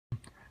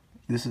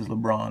This is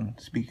LeBron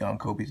speaking on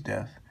Kobe's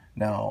death.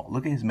 Now,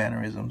 look at his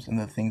mannerisms and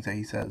the things that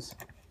he says.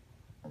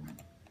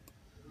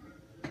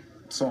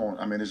 So,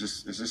 I mean, it's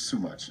just too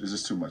much. It's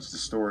just too much. The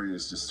story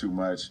is just too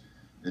much.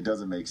 It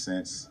doesn't make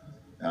sense.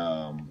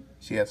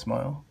 See that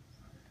smile?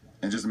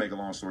 And just to make a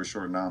long story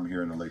short, now I'm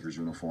here in the Lakers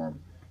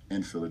uniform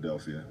in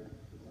Philadelphia,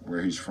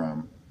 where he's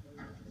from,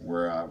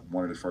 where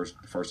one of the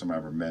first time I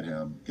ever met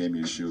him, gave me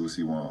his shoes.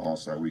 He won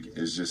All-Star Week.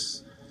 It's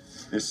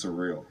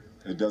surreal.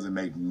 It doesn't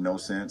make no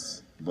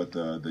sense, but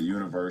the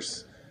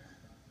universe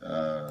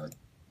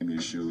gave me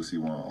his shoes. He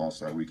won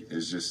All-Star Week.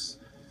 It's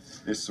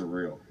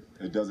surreal.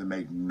 It doesn't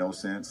make no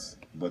sense,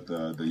 but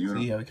the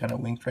universe. See how he kind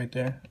of winked right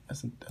there?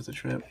 That's a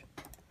trip.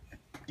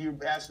 You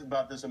asked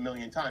about this a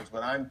million times,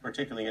 but I'm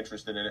particularly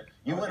interested in it.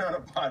 You went on a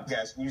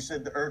podcast and you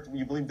said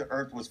you believe the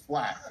Earth was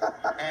flat,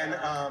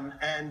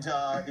 and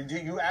do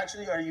you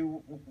actually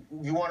you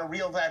want to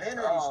reel that in,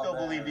 or do you still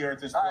believe the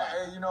Earth is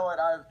flat? You know what,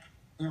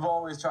 you've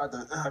always tried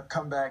to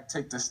come back,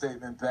 take the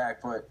statement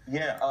back, but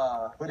yeah,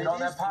 but on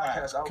that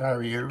podcast,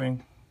 Kyrie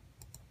Irving.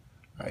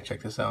 All right,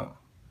 check this out.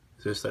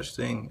 Is there such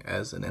thing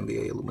as an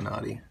NBA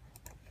Illuminati?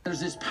 There's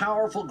this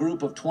powerful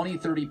group of 20,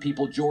 30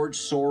 people. George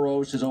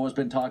Soros has always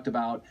been talked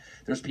about.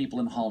 There's people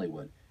in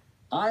Hollywood.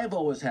 I've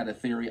always had a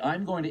theory.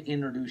 I'm going to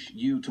introduce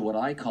you to what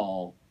I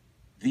call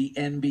the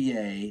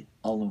NBA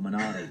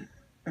Illuminati.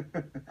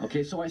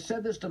 Okay, so I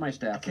said this to my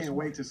staff. I can't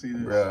wait to see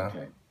this. Bruh.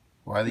 Okay.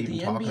 Why are they even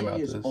talking about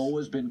this? The NBA has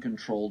always been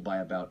controlled by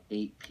about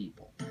 8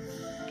 people.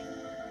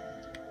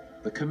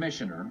 The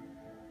commissioner,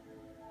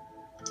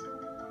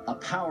 a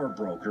power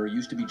broker,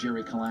 used to be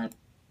Jerry Callahan.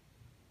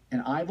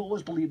 And I've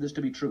always believed this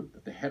to be true,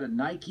 that the head of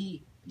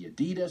Nike, the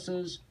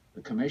Adidas's, the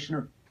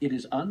commissioner, it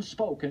is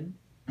unspoken.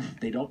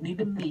 They don't need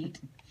to meet.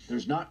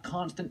 There's not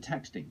constant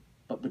texting.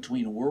 But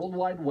between World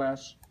Wide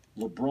Wes,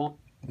 LeBron...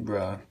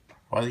 Bruh,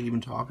 why are they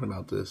even talking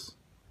about this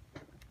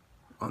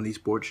on these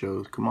sports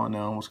shows? Come on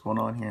now, what's going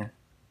on here?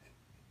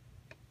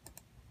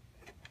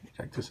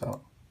 Check this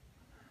out.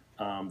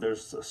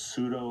 There's a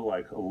pseudo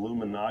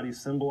Illuminati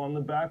symbol on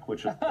the back,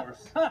 which of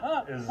course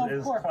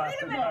is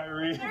classic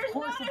Kyrie. There's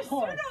not a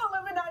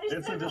pseudo-Illuminati symbol.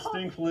 It's a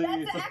distinctly.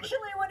 That's actually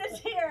what is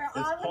here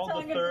on the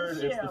tongue of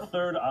the shoe. It's the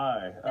third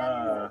eye.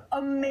 That is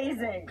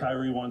amazing.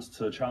 Kyrie wants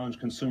to challenge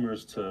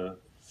consumers to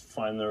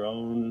find their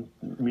own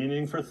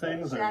meaning for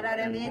things. Shout out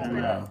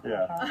NBA.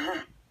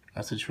 Yeah.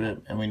 That's a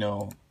trip, and we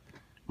know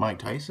Mike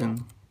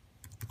Tyson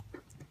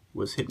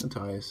was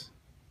hypnotized.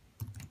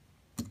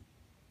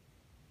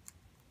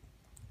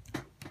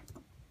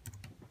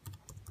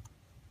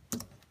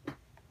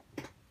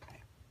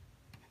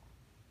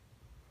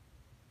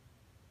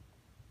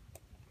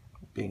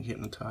 Being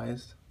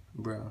hypnotized,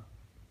 bro.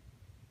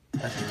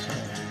 That's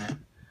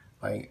insane.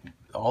 Like,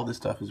 all this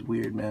stuff is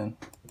weird, man.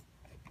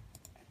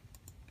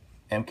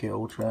 MK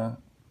Ultra,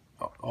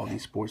 all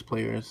these sports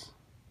players.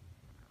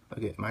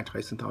 Look at Mike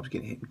Tyson thought he was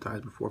getting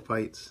hypnotized before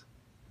fights,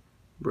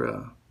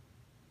 bruh.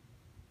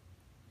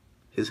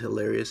 His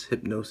hilarious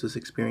hypnosis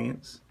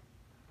experience,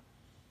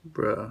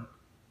 bruh.